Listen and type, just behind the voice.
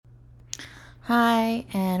Hi,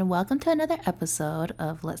 and welcome to another episode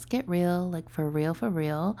of Let's Get Real, like for real, for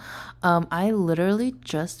real. I literally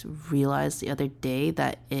just realized the other day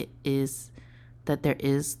that there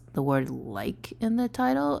is the word like in the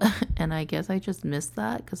title, and I guess I just missed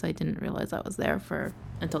that because I didn't realize that was there for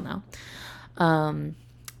until now. Um,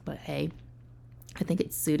 but hey, I think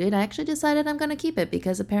it's suited. I actually decided I'm gonna keep it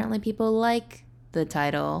because apparently people like the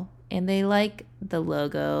title and they like the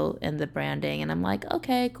logo and the branding, and I'm like,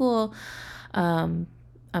 okay, cool. Um,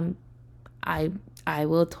 I'm I I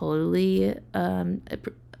will totally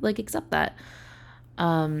like accept that.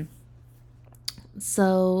 Um,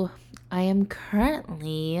 so I am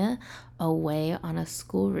currently away on a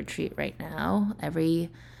school retreat right now. Every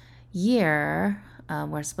year,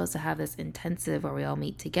 we're supposed to have this intensive where we all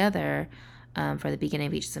meet together for the beginning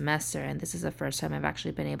of each semester, and this is the first time I've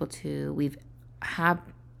actually been able to. We've have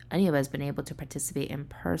any of us been able to participate in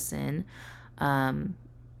person um,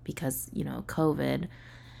 because COVID.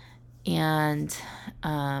 And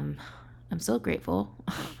I'm so grateful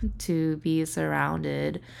to be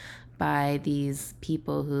surrounded by these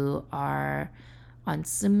people who are on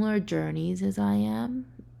similar journeys as I am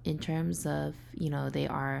in terms of, they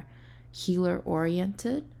are healer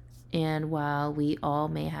oriented. And while we all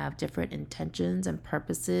may have different intentions and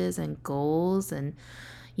purposes and goals and,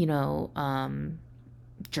 you know, um,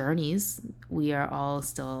 journeys, we are all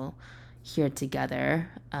still here together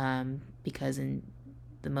because in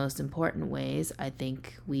the most important ways, I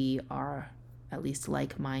think we are at least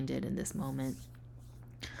like minded in this moment.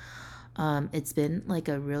 It's been like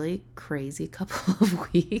a really crazy couple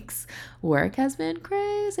of weeks. Work has been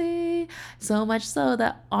crazy. So much so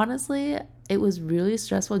that honestly, it was really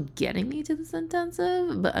stressful getting me to this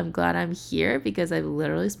intensive, but I'm glad I'm here because I've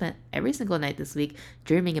literally spent every single night this week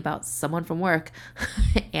dreaming about someone from work.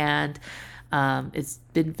 And it's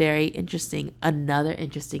been very interesting. Another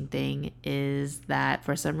interesting thing is that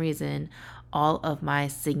for some reason, all of my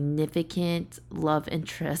significant love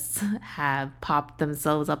interests have popped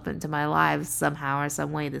themselves up into my lives somehow or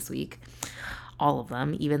some way this week. All of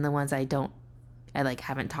them, even the ones I like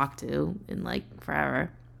haven't talked to in like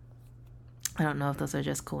forever. I don't know if those are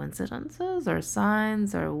just coincidences or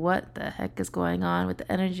signs or what the heck is going on with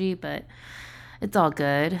the energy, but it's all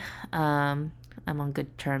good. I'm on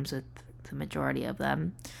good terms with the majority of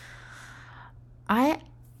them. I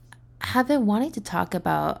have been wanting to talk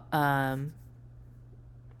about a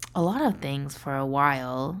lot of things for a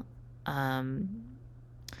while. Um,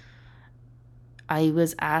 I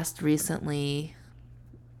was asked recently.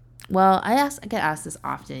 Well, I get asked this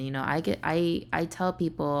often. I tell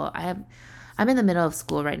people I'm in the middle of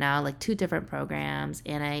school right now, like two different programs,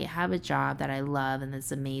 and I have a job that I love and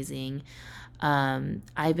it's amazing.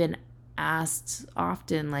 I've been asked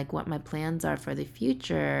often like what my plans are for the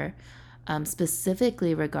future,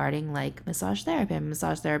 specifically regarding like massage therapy. I'm in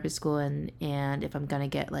massage therapy school, and if I'm gonna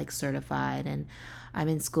get like certified, and I'm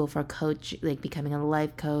in school for coach, like becoming a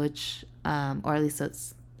life coach, or at least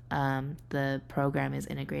it's the program is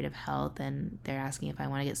integrative health, and they're asking if I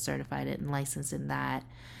want to get certified and licensed in that.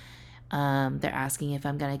 They're asking if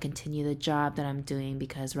I'm going to continue the job that I'm doing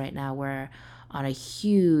because right now we're on a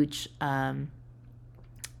huge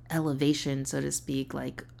elevation, so to speak.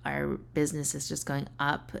 Like our business is just going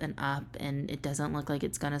up, and it doesn't look like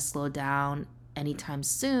it's going to slow down anytime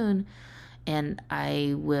soon. And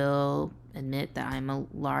I will admit that I'm a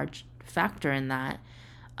large factor in that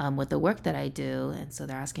with the work that I do. And so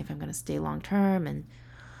they're asking if I'm going to stay long term. And,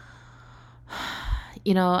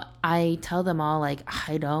 I tell them all, like,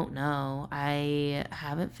 I don't know. I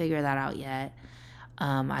haven't figured that out yet.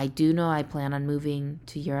 I do know I plan on moving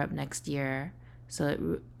to Europe next year.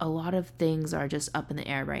 So a lot of things are just up in the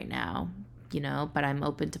air right now, but I'm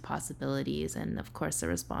open to possibilities. And of course, the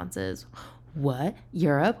response is, what?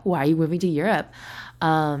 Europe? Why are you moving to Europe?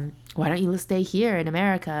 Why don't you stay here in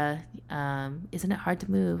America? Isn't it hard to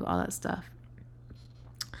move? All that stuff.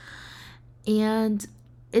 And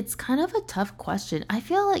it's kind of a tough question. I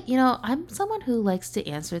feel like, I'm someone who likes to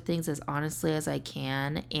answer things as honestly as I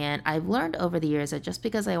can. And I've learned over the years that just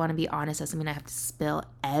because I want to be honest doesn't mean I have to spill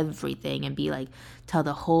everything and be like, tell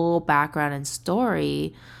the whole background and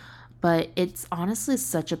story. But it's honestly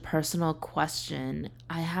such a personal question.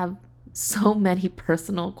 I have so many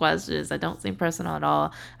personal questions that don't seem personal at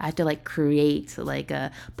all. I have to like create like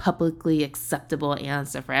a publicly acceptable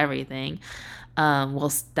answer for everything.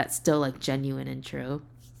 Well, that's still like genuine and true.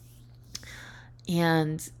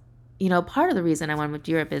 And part of the reason I want to move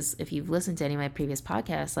to Europe is if you've listened to any of my previous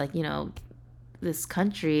podcasts, like, this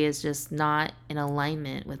country is just not in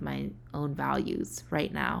alignment with my own values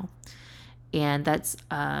right now. And that's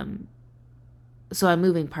so I'm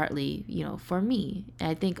moving partly, for me. And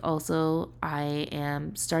I think also I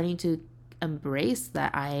am starting to embrace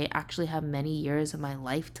that I actually have many years of my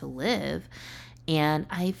life to live. And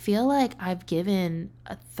I feel like I've given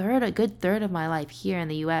a good third of my life here in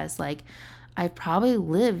the US. Like, I've probably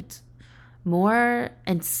lived more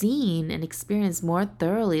and seen and experienced more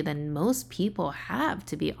thoroughly than most people have,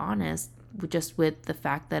 to be honest. Just with the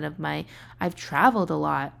fact that I've traveled a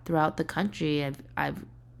lot throughout the country. I've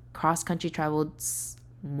cross country traveled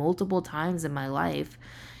multiple times in my life.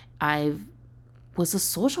 I was a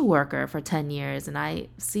social worker for 10 years, and I've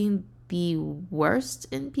seen the worst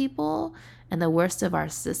in people and the worst of our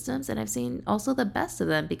systems, and I've seen also the best of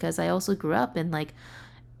them, because I also grew up in like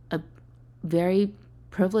a very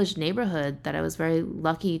privileged neighborhood that I was very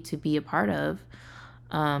lucky to be a part of.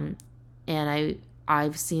 Um, and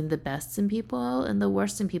I've seen the best in people and the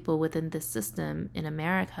worst in people within this system in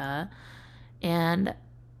America. And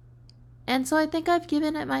so I think I've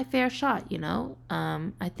given it my fair shot.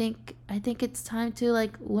 I think it's time to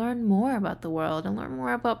like learn more about the world and learn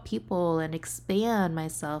more about people and expand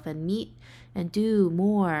myself and meet and do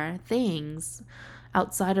more things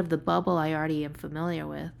outside of the bubble I already am familiar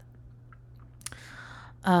with.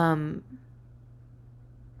 Um,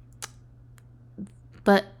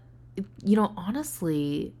 but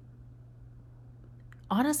honestly,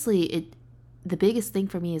 it the biggest thing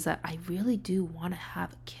for me is that I really do want to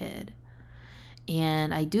have a kid.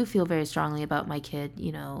 And I do feel very strongly about my kid,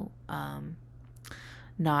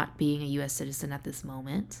 not being a US citizen at this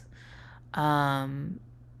moment. Um,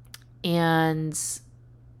 and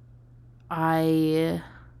I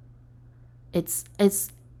it's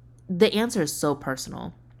the answer is so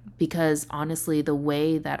personal, because honestly the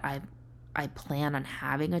way that I plan on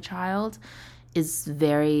having a child is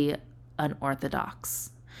very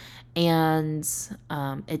unorthodox. And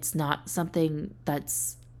it's not something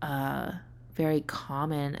that's very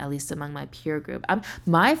common, at least among my peer group.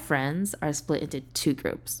 My friends are split into two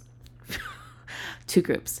groups. Two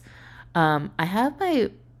groups. I have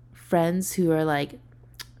my friends who are like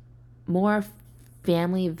more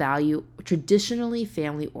family value, traditionally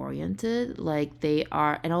family oriented, like they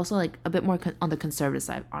are, and also like a bit more on the conservative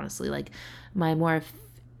side, honestly. Like my more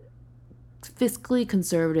fiscally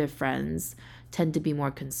conservative friends tend to be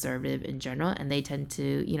more conservative in general, and they tend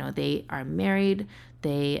to, they are married,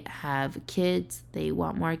 they have kids, they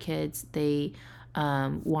want more kids, they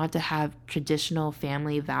want to have traditional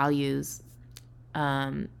family values,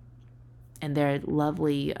 um, and they're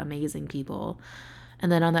lovely, amazing people.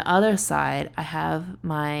 And then on the other side, I have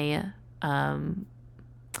my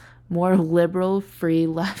more liberal, free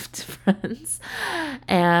left friends,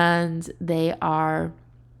 and they are,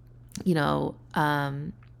 you know,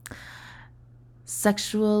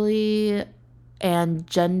 sexually and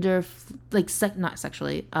gender, like not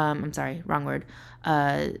sexually. I'm sorry, wrong word.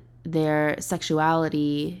 Uh, their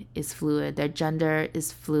sexuality is fluid. Their gender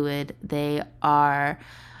is fluid. They are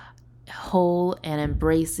whole and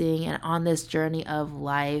embracing and on this journey of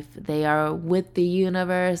life. They are with the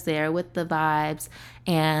universe, they are with the vibes,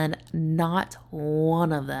 and not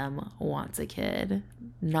one of them wants a kid.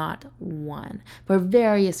 Not one. For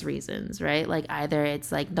various reasons, right? Like either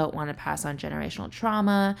it's like don't want to pass on generational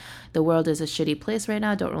trauma, the world is a shitty place right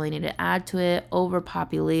now, don't really need to add to it,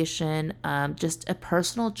 overpopulation, just a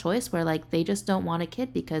personal choice where like they just don't want a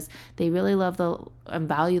kid because they really love the and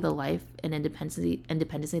value the life and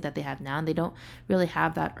independency that they have now, and they don't really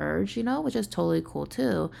have that urge, which is totally cool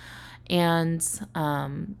too. And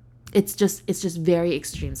it's just very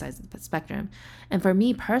extreme sides of the spectrum. And for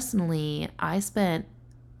me personally, I spent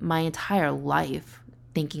my entire life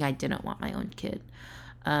thinking I didn't want my own kid.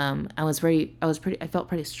 I felt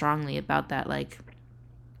pretty strongly about that. Like,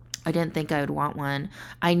 I didn't think I would want one.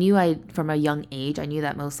 From a young age, I knew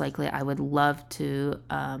that most likely I would love to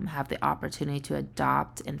have the opportunity to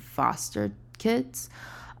adopt and foster kids.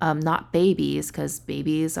 Not babies, because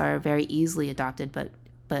babies are very easily adopted, but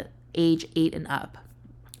age 8 and up,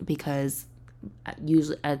 because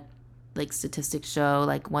usually, like statistics show,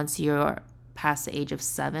 like once you're past the age of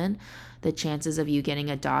 7, the chances of you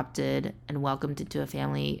getting adopted and welcomed into a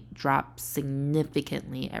family drop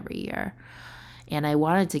significantly every year. And I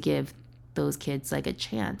wanted to give those kids like a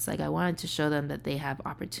chance. Like I wanted to show them that they have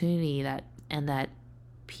opportunity, that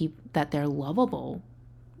they're lovable.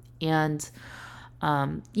 And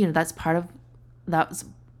that's part of a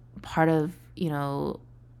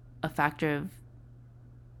factor of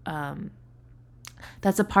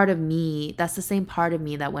that's a part of me. That's the same part of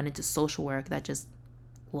me that went into social work, that just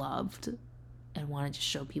loved and wanted to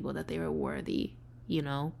show people that they were worthy,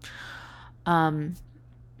 um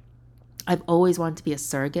I've always wanted to be a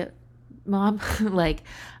surrogate mom. Like,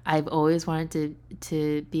 I've always wanted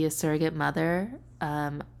to be a surrogate mother.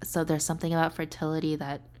 So there's something about fertility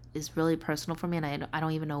that is really personal for me, and I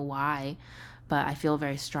don't even know why, but I feel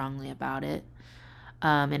very strongly about it.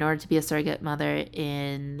 In order to be a surrogate mother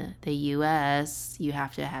in the US, you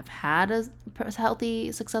have to have had a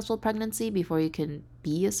healthy, successful pregnancy before you can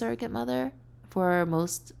be a surrogate mother for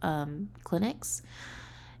most clinics.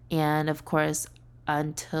 And of course,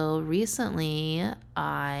 until recently,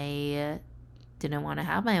 I didn't want to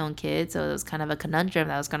have my own kids. So it was kind of a conundrum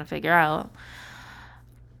that I was going to figure out.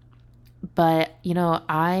 But,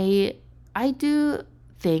 I do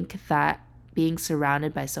think that being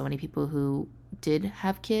surrounded by so many people who did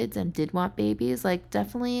have kids and did want babies, like,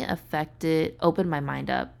 definitely opened my mind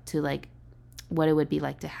up to, like, what it would be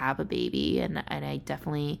like to have a baby. And I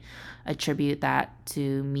definitely attribute that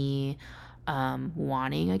to me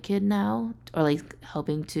wanting a kid now, or like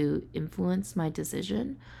helping to influence my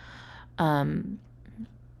decision. Um,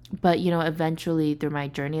 but, eventually through my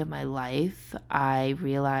journey of my life, I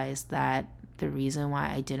realized that the reason why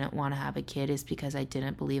I didn't want to have a kid is because I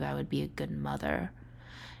didn't believe I would be a good mother.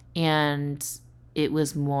 And it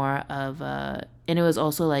was more of and it was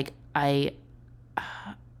also like,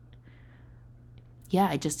 yeah,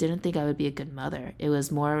 I just didn't think I would be a good mother. It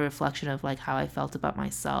was more a reflection of like how I felt about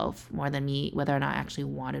myself more than me, whether or not I actually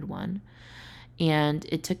wanted one. And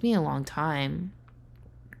it took me a long time.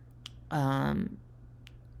 Um,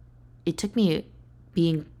 it took me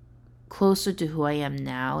being closer to who I am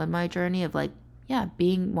now in my journey of like, yeah,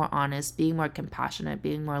 being more honest, being more compassionate,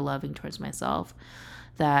 being more loving towards myself,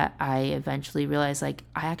 that I eventually realized like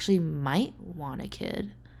I actually might want a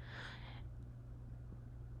kid.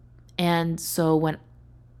 And so when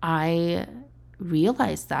I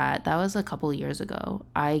realized that, that was a couple years ago,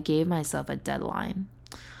 I gave myself a deadline.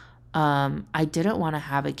 I didn't want to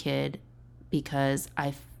have a kid because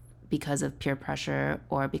because of peer pressure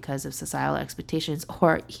or because of societal expectations,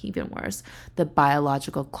 or even worse, the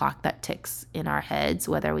biological clock that ticks in our heads,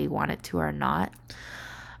 whether we want it to or not.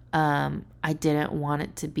 I didn't want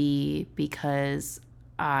it to be because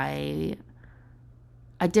I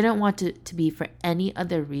I didn't want it to be for any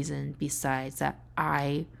other reason besides that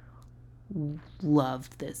I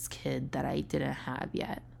loved this kid that I didn't have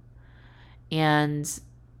yet. And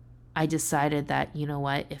I decided that, you know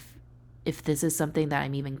what, if this is something that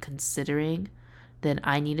I'm even considering, then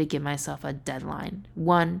I need to give myself a deadline.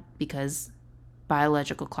 One, because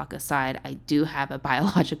biological clock aside, I do have a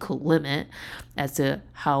biological limit as to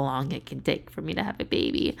how long it can take for me to have a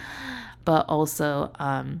baby. But also,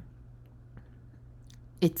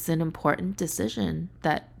 it's an important decision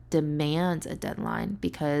that demands a deadline,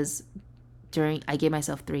 because I gave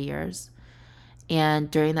myself 3 years.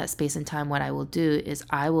 And during that space and time, what I will do is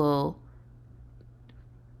I will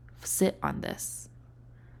sit on this,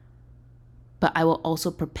 but I will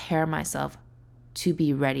also prepare myself to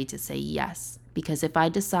be ready to say yes. Because if I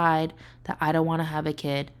decide that I don't want to have a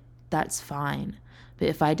kid, that's fine. But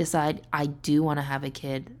if I decide I do want to have a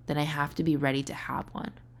kid, then I have to be ready to have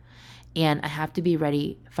one. And I have to be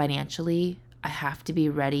ready financially. I have to be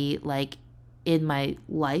ready, like, in my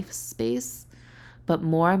life space. But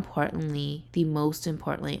more importantly, the most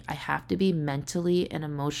importantly, I have to be mentally and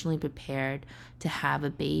emotionally prepared to have a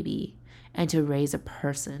baby and to raise a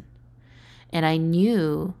person. And I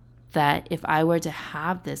knew that if I were to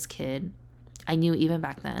have this kid, I knew even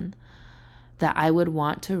back then that I would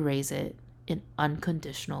want to raise it in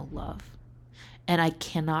unconditional love. And I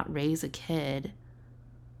cannot raise a kid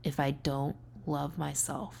if I don't love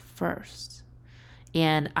myself first.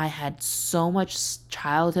 And I had so much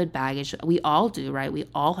childhood baggage. We all do, right? We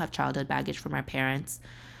all have childhood baggage from our parents.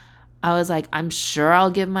 I was like, I'm sure I'll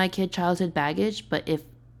give my kid childhood baggage, but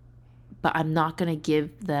I'm not going to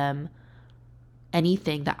give them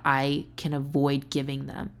anything that I can avoid giving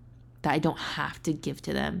them, that I don't have to give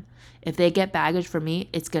to them. If they get baggage from me,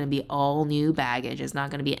 it's going to be all new baggage. It's not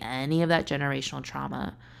going to be any of that generational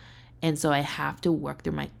trauma. And so I have to work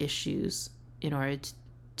through my issues in order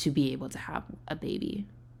to be able to have a baby.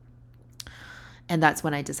 And that's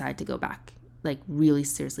when I decided to go back, like really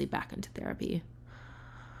seriously back into therapy.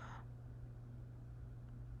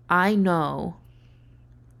 I know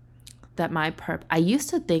that I used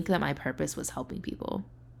to think that my purpose was helping people.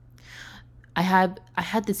 I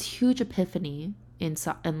had this huge epiphany in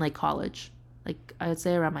like college, like I would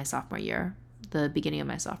say around my sophomore year, the beginning of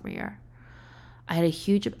my sophomore year. I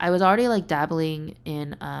was already like dabbling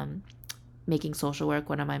in making social work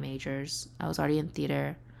one of my majors. I was already in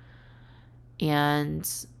theater, and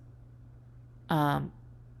um,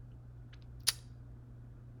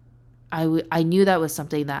 I knew that was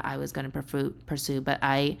something that I was going to pursue, but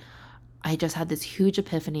I just had this huge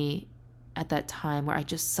epiphany at that time where I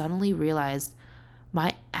just suddenly realized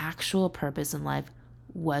my actual purpose in life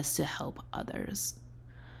was to help others.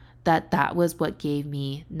 That was what gave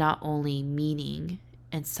me not only meaning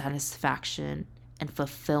and satisfaction and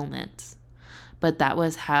fulfillment, but that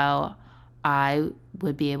was how I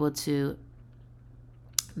would be able to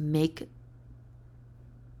make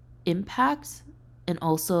impact and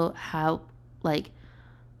also help. Like,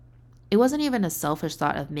 it wasn't even a selfish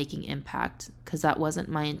thought of making impact, because that wasn't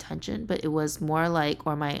my intention, but it was more like,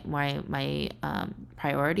 or my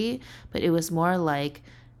priority, but it was more like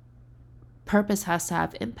purpose has to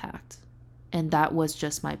have impact. And that was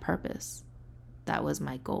just my purpose. That was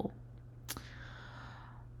my goal.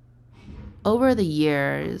 Over the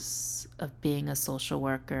years of being a social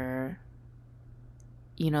worker,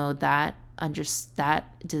 that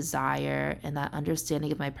desire and that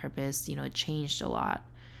understanding of my purpose, it changed a lot.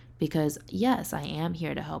 Because yes, I am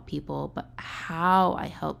here to help people, but how I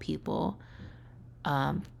help people,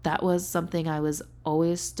 that was something I was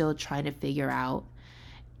always still trying to figure out.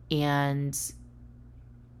 And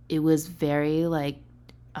it was very like,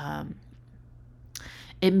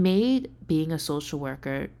 it made being a social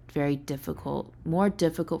worker very difficult, more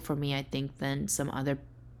difficult for me, I think, than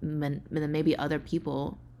maybe other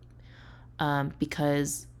people,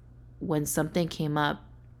 because when something came up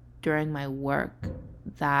during my work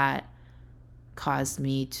that caused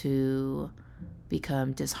me to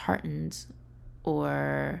become disheartened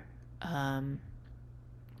or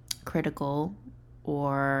critical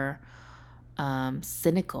or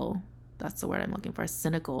cynical, that's the word I'm looking for,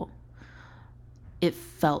 cynical, it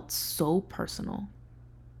felt so personal.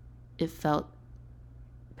 It felt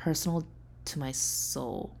personal to my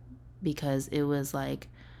soul, because it was like,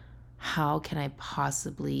 how can I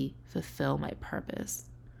possibly fulfill my purpose?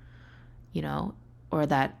 Or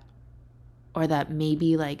that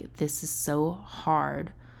maybe like this is so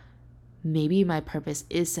hard. Maybe my purpose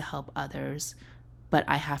is to help others, but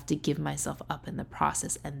I have to give myself up in the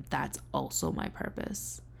process, and that's also my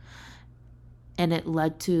purpose. And it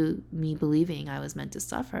led to me believing I was meant to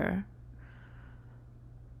suffer.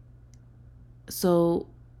 So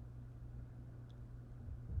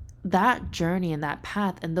that journey and that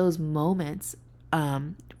path and those moments,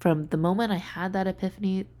 from the moment I had that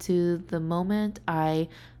epiphany to the moment I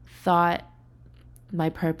thought my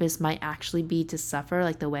purpose might actually be to suffer,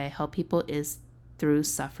 like the way I help people is through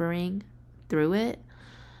suffering through it,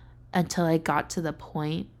 until I got to the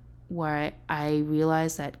point where I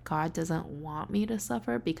realized that God doesn't want me to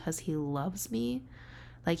suffer because he loves me.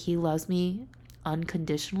 Like, he loves me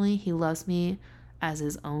unconditionally. He loves me as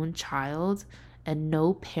his own child, and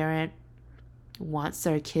no parent wants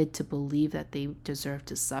their kid to believe that they deserve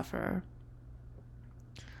to suffer.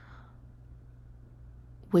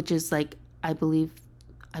 Which is like, I believe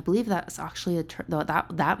that's actually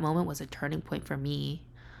that moment was a turning point for me,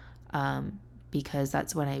 because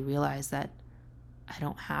that's when I realized that I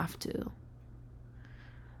don't have to.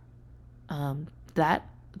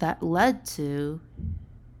 That led to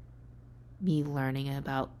me learning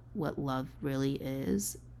about what love really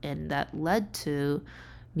is, and that led to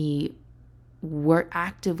me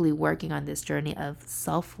actively working on this journey of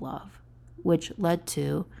self-love, which led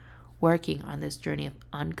to working on this journey of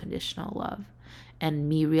unconditional love, and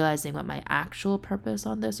me realizing what my actual purpose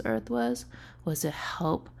on this earth was to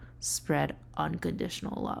help spread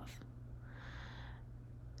unconditional love.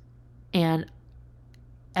 And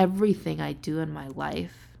everything I do in my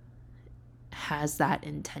life has that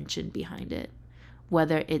intention behind it,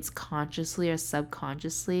 whether it's consciously or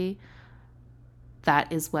subconsciously.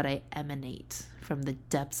 That is what I emanate from the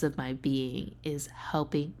depths of my being, is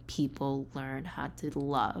helping people learn how to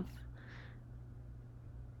love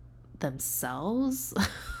themselves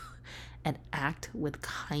and act with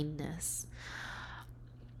kindness.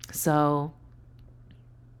 So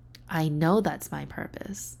I know that's my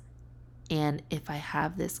purpose. And if I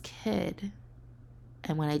have this kid,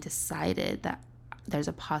 and when I decided that there's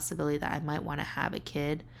a possibility that I might want to have a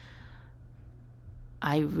kid,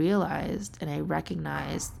 I realized and I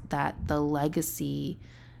recognized that the legacy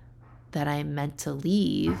that I'm meant to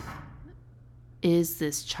leave is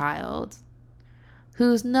this child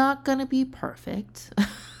who's not going to be perfect,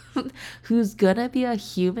 who's going to be a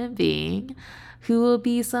human being, who will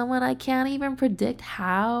be someone I can't even predict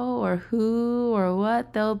how or who or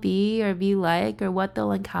what they'll be or be like or what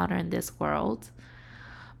they'll encounter in this world.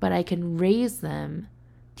 But I can raise them,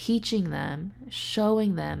 teaching them,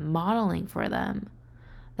 showing them, modeling for them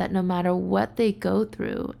that no matter what they go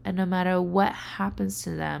through and no matter what happens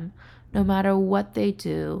to them, no matter what they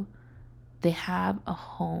do, they have a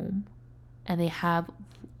home and they have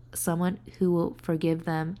someone who will forgive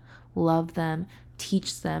them, love them,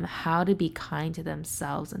 teach them how to be kind to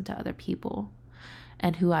themselves and to other people,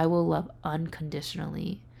 and who I will love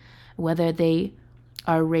unconditionally, whether they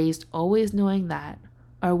are raised always knowing that,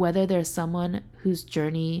 or whether there's someone whose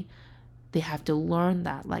journey they have to learn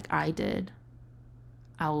that, like I did.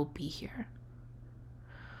 I will be here.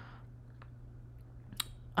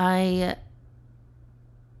 I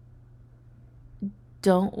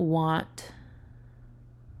don't want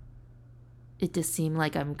it to seem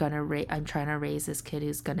like I'm trying to raise this kid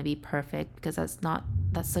who's gonna be perfect, because that's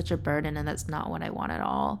such a burden, and that's not what I want at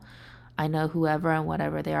all. I know whoever and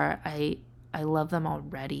whatever they are, I love them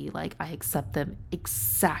already. Like, I accept them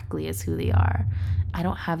exactly as who they are. I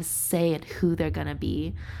don't have a say in who they're gonna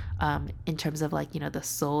be, in terms of, like, the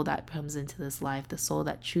soul that comes into this life, the soul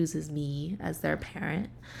that chooses me as their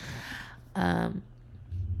parent. But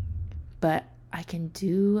I can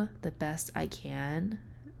do the best I can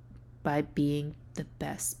by being the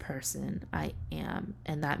best person I am.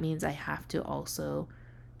 And that means I have to also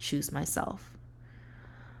choose myself.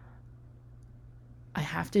 I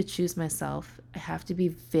have to choose myself. I have to be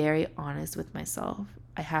very honest with myself.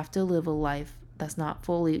 I have to live a life that's not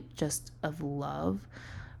fully just of love,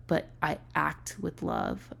 but I act with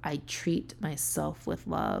love. I treat myself with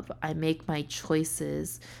love. I make my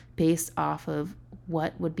choices based off of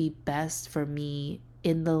what would be best for me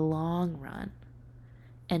in the long run,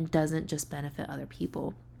 and doesn't just benefit other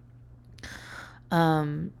people.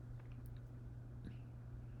 And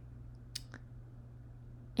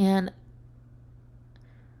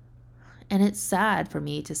it's sad for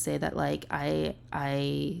me to say that, like, I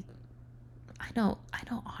know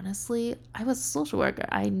honestly, I was a social worker.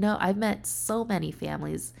 I know I've met so many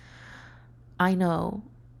families. I know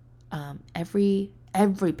every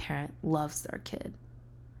parent loves their kid,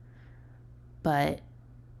 but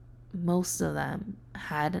most of them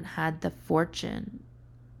hadn't had the fortune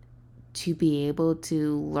to be able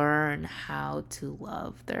to learn how to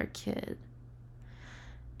love their kid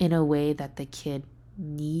in a way that the kid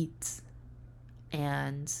needs.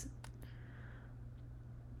 And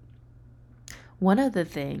one of the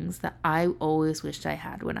things that I always wished I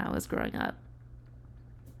had when I was growing up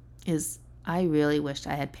is I really wished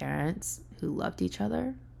I had parents who loved each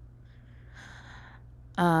other.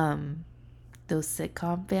 Those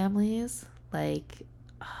sitcom families, like,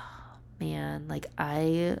 oh man, like,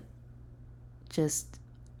 I just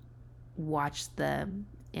watched them,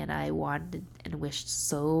 and I wanted and wished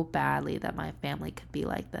so badly that my family could be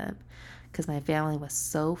like them, because my family was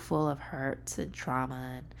so full of hurts and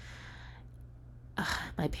trauma. And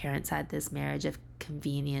my parents had this marriage of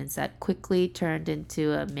convenience that quickly turned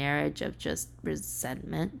into a marriage of just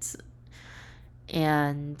resentment.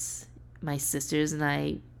 And my sisters and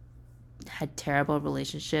I had terrible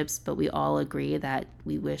relationships, but we all agreed that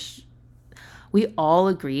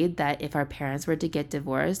if our parents were to get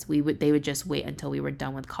divorced, they would just wait until we were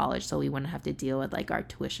done with college, so we wouldn't have to deal with, like, our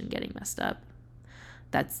tuition getting messed up.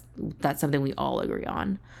 That's something we all agree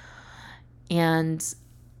on. And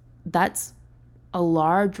that's a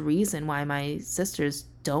large reason why my sisters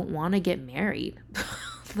don't want to get married,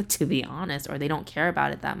 to be honest, or they don't care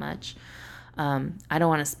about it that much. I don't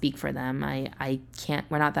want to speak for them. I can't,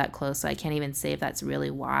 we're not that close, so I can't even say if that's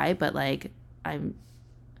really why, but, like, I'm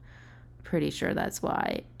pretty sure that's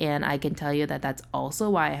why. And I can tell you that that's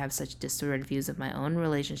also why I have such distorted views of my own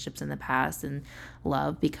relationships in the past and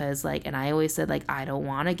love, because, like, and I always said, like, I don't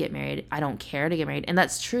want to get married. I don't care to get married. And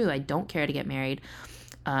that's true. I don't care to get married.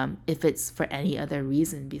 If it's for any other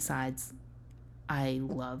reason besides I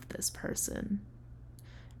love this person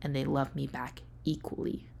and they love me back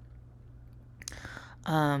equally.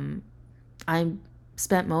 I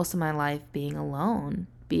spent most of my life being alone,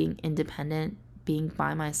 being independent, being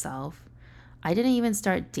by myself. I didn't even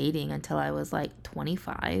start dating until I was like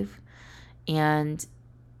 25. And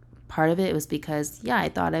part of it was because, yeah, I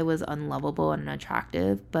thought I was unlovable and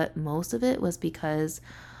unattractive, but most of it was because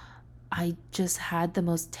I just had the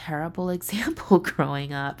most terrible example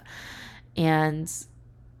growing up. And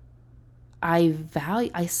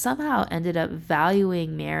I somehow ended up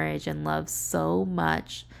valuing marriage and love so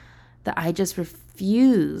much that I just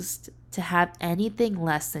refused to have anything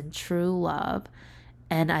less than true love.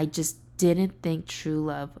 And I just didn't think true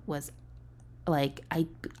love was, like,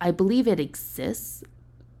 I believe it exists,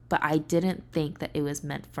 but I didn't think that it was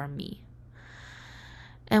meant for me.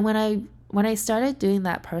 And when I started doing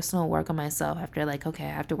that personal work on myself, after, like, okay,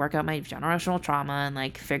 I have to work out my generational trauma and,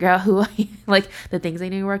 like, figure out who I, like, the things I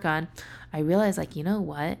need to work on, I realized, like, you know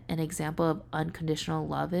what an example of unconditional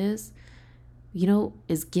love is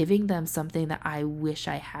giving them something that I wish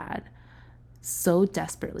I had. so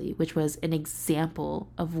desperately, which was an example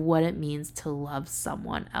of what it means to love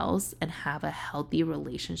someone else and have a healthy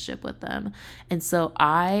relationship with them. And so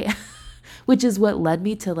which is what led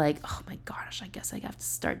me to like, oh my gosh, I guess I have to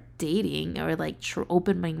start dating, or like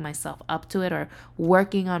opening myself up to it, or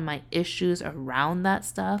working on my issues around that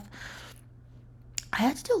stuff. I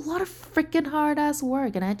had to do a lot of freaking hard ass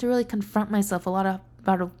work, and I had to really confront myself about a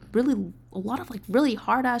lot of like really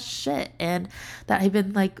hard ass shit, and that I've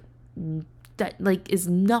been like, that like is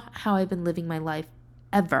not how I've been living my life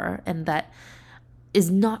ever, and that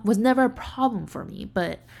was never a problem for me.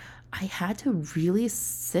 But I had to really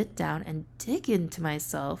sit down and dig into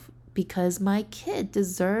myself, because my kid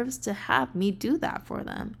deserves to have me do that for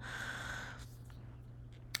them.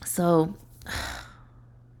 So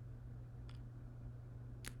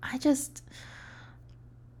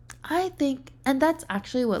I think, and that's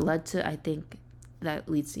actually what led to, I think, that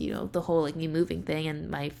leads to, the whole like me moving thing, and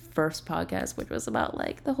my first podcast, which was about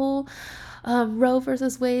like the whole Roe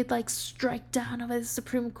versus Wade like strike down of the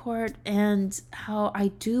Supreme Court, and how I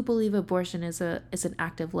do believe abortion is an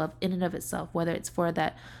act of love in and of itself, whether it's for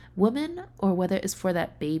that woman or whether it's for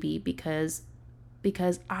that baby, because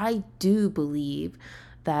I do believe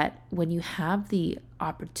that when you have the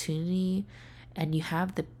opportunity and you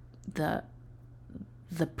have the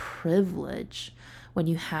privilege, when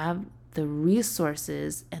you have the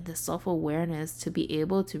resources and the self-awareness to be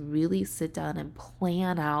able to really sit down and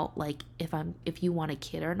plan out like if you want a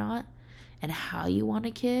kid or not, and how you want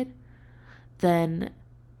a kid, then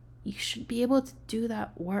you should be able to do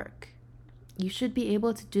that work. You should be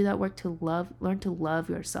able to do that work to learn to love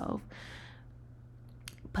yourself.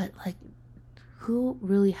 But like, who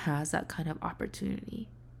really has that kind of opportunity?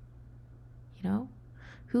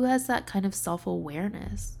 Who has that kind of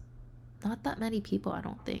self-awareness? Not that many people, I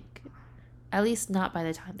don't think. At least not by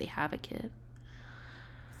the time they have a kid.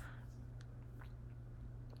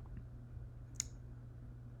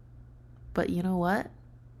 But you know what?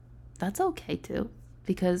 That's okay too,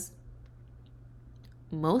 because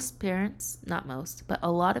most parents, not most, but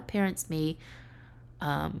a lot of parents may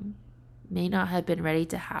not have been ready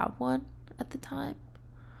to have one at the time.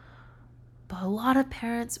 But a lot of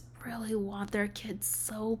parents really want their kids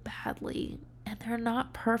so badly, and they're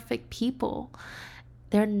not perfect people.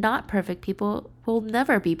 They're not perfect people, will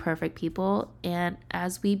never be perfect people. And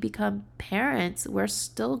as we become parents, we're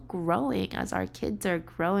still growing as our kids are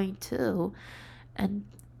growing too. And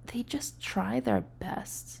they just try their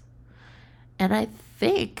best. And I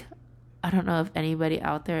don't know if anybody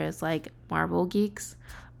out there is like Marvel geeks.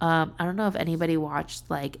 I don't know if anybody watched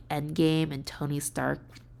like Endgame and Tony Stark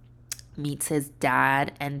meets his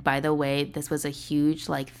dad. And by the way, this was a huge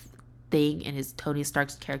like thing in his Tony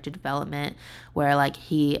Stark's character development, where like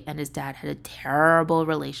he and his dad had a terrible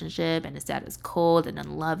relationship, and his dad was cold and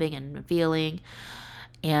unloving and revealing.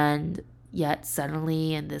 And yet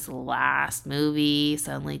suddenly in this last movie,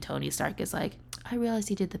 suddenly Tony Stark is like, I realized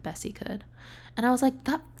he did the best he could. And I was like,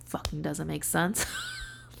 that fucking doesn't make sense.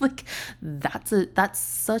 Like, that's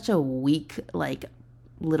such a weak like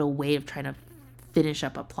little way of trying to finish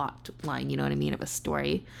up a plot line, you know what I mean, of a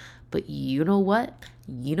story. But you know what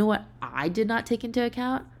I did not take into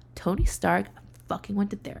account? Tony Stark fucking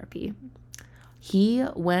went to therapy. He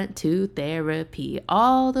went to therapy.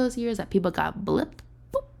 All those years that people got blipped,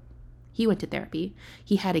 boop, he went to therapy.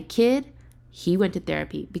 He had a kid, he went to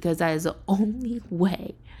therapy, because that is the only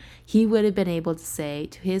way he would have been able to say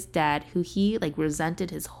to his dad, who he like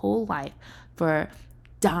resented his whole life for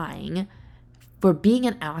dying, for being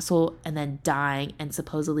an asshole and then dying and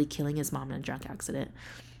supposedly killing his mom in a drunk accident.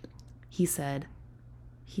 He said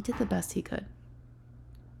he did the best he could.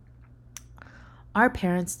 Our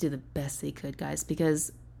parents do the best they could, guys,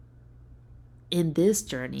 because in this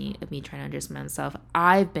journey of me trying to understand myself,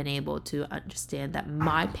 I've been able to understand that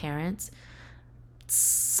my parents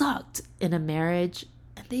sucked in a marriage,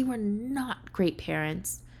 and they were not great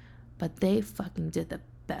parents, but they fucking did the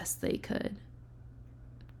best they could.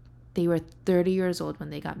 They were 30 years old when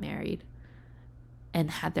they got married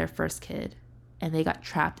and had their first kid, and they got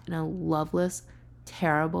trapped in a loveless,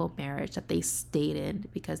 terrible marriage that they stayed in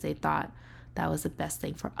because they thought that was the best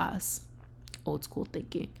thing for us. Old school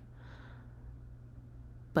thinking.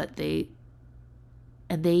 But they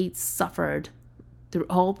suffered through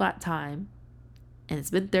all that time, and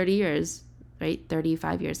it's been 30 years, right?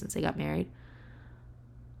 35 years since they got married.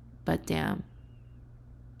 But damn,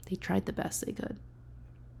 they tried the best they could.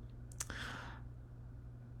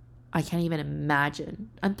 I can't even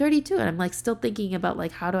imagine. I'm 32 and I'm like still thinking about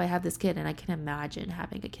like, how do I have this kid? And I can imagine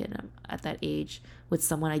having a kid at that age with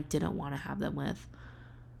someone I didn't want to have them with,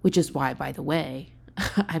 which is why, by the way,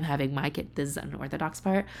 I'm having my kid, this is an unorthodox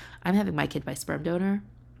part, I'm having my kid by sperm donor.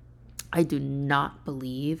 I do not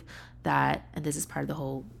believe that, and this is part of the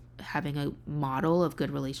whole having a model of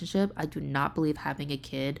good relationship, I do not believe having a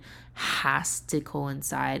kid has to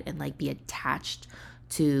coincide and like be attached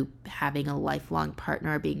to having a lifelong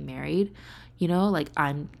partner or being married. Like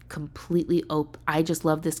I'm completely open. I just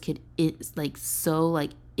love this kid. It's like so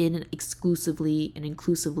like in and exclusively and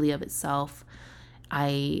inclusively of itself.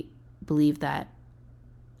 I believe that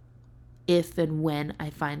if and when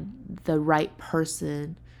I find the right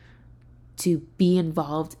person to be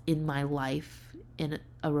involved in my life in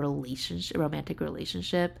a relationship, a romantic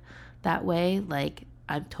relationship that way, like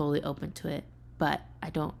I'm totally open to it. But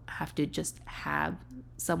I don't have to just have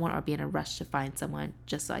someone or be in a rush to find someone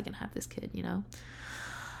just so I can have this kid.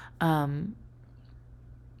 Um,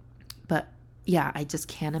 but yeah, I just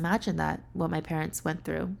can't imagine that what my parents went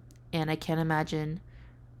through. And I can't imagine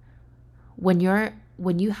when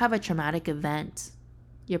you have a traumatic event,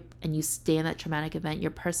 and you stay in that traumatic event, your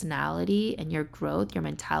personality and your growth, your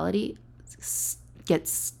mentality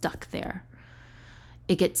gets stuck there.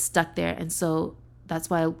 It gets stuck there. And so that's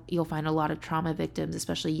why you'll find a lot of trauma victims,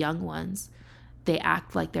 especially young ones, they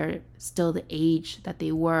act like they're still the age that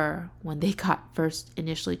they were when they got first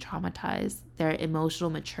initially traumatized. Their emotional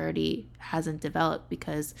maturity hasn't developed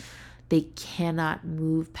because they cannot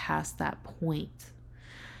move past that point.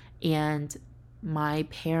 And my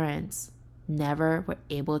parents never were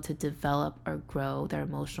able to develop or grow their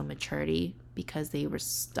emotional maturity because they were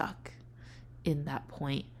stuck in that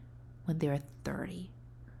point when they were 30.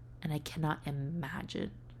 And I cannot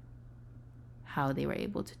imagine how they were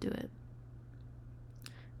able to do it.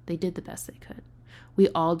 They did the best they could. We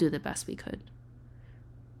all do the best we could.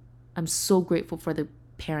 I'm so grateful for the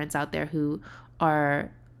parents out there who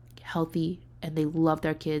are healthy and they love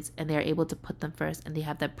their kids and they are able to put them first, and they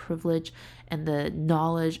have that privilege and the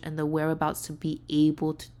knowledge and the whereabouts to be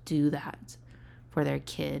able to do that for their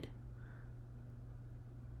kid.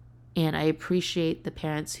 And I appreciate the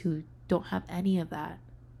parents who don't have any of that.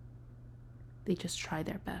 They just try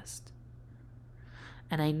their best.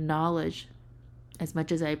 And I acknowledge, as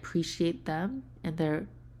much as I appreciate them and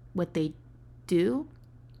what they do,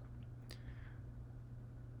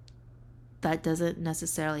 that doesn't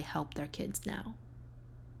necessarily help their kids now,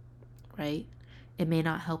 right? It may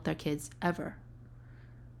not help their kids ever.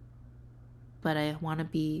 But I want to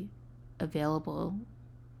be available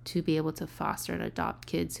to be able to foster and adopt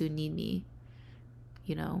kids who need me,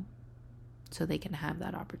 so they can have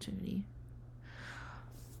that opportunity.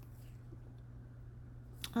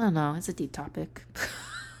 I don't know. It's a deep topic.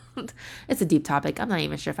 It's a deep topic. I'm not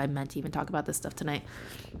even sure if I meant to even talk about this stuff tonight.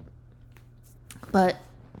 But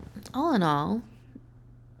all in all,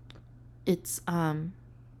 it's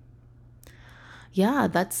yeah,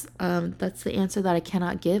 that's the answer that I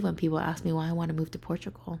cannot give when people ask me why I want to move to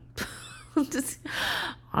Portugal. Just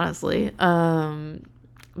honestly,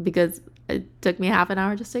 because it took me half an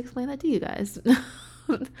hour just to explain that to you guys.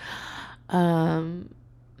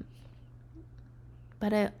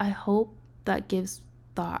 But I hope that gives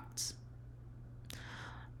thought.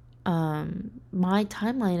 My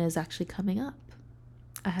timeline is actually coming up.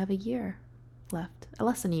 I have a year left,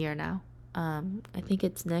 less than a year now. I think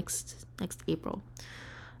it's next April.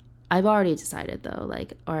 I've already decided though,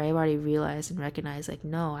 or I've already realized and recognized,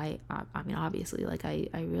 no, I mean, obviously,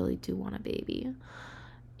 I really do want a baby,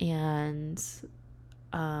 and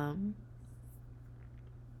I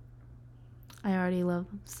already love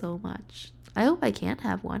them so much. I hope I can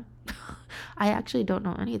have one. I actually don't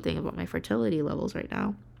know anything about my fertility levels right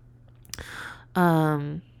now.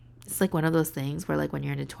 It's like one of those things where when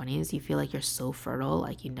you're in your 20s, you feel like you're so fertile,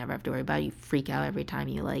 you never have to worry about it. You freak out every time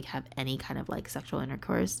you have any kind of sexual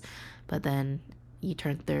intercourse. But then you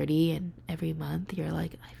turn 30 and every month you're I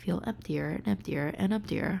feel emptier and emptier and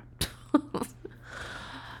emptier.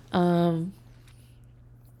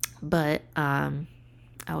 But I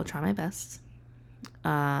will try my best.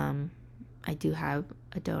 I do have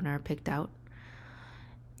a donor picked out,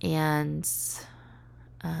 and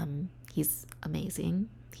he's amazing.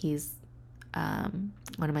 He's one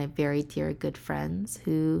of my very dear good friends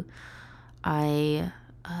who I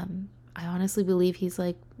honestly believe he's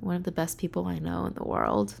one of the best people I know in the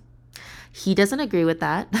world. He doesn't agree with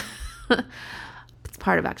that. It's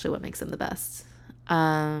part of actually what makes him the best.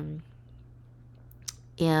 And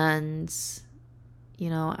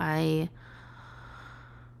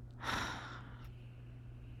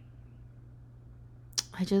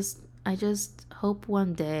I just hope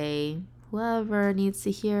one day whoever needs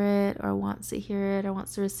to hear it or wants to hear it or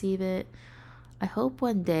wants to receive it, I hope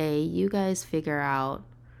one day you guys figure out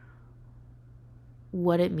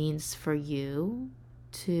what it means for you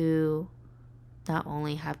to not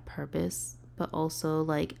only have purpose, but also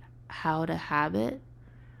like how to have it,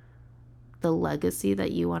 the legacy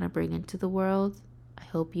that you want to bring into the world. I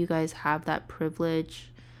hope you guys have that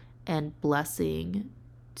privilege and blessing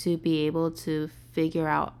to be able to figure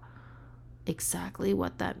out exactly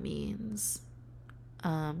what that means.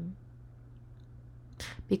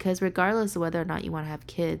 Because regardless of whether or not you want to have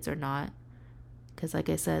kids or not, because like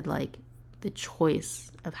I said, like the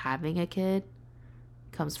choice of having a kid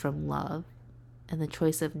comes from love, and the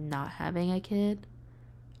choice of not having a kid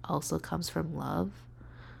also comes from love.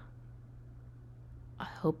 I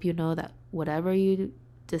hope you know that whatever you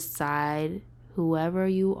decide, whoever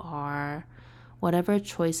you are, whatever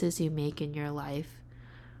choices you make in your life,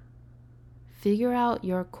 figure out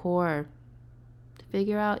your core.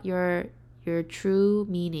 Figure out your true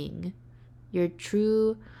meaning, your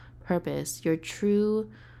true purpose, your true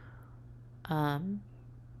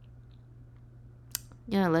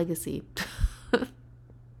legacy.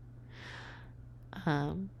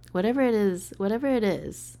 Whatever it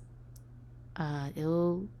is,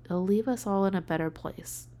 it'll leave us all in a better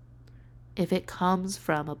place if it comes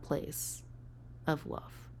from a place of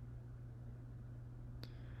love.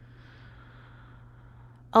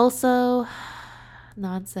 Also,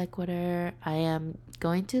 non sequitur, I am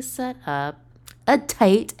going to set up a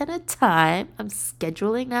date and a time. I'm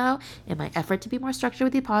scheduling now in my effort to be more structured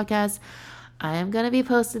with the podcast. I am going to be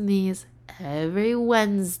posting these every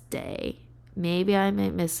Wednesday. Maybe I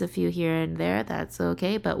might miss a few here and there. That's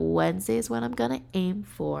okay. But Wednesday is what I'm going to aim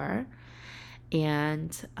for.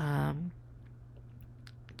 And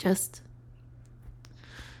just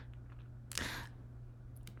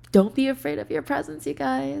don't be afraid of your presence, you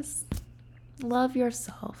guys. Love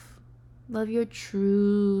yourself. Love your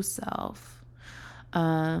true self.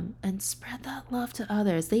 And spread that love to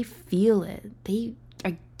others. They feel it. They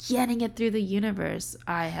are getting it through the universe.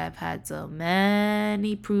 I have had so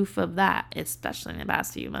many proof of that, especially in the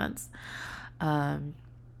past few months.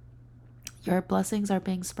 Your blessings are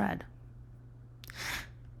being spread.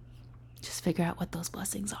 Just figure out what those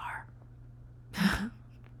blessings are.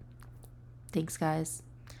 Thanks, guys.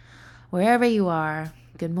 Wherever you are,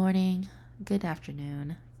 good morning, good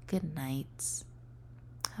afternoon, good night.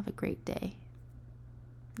 Have a great day.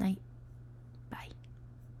 Night.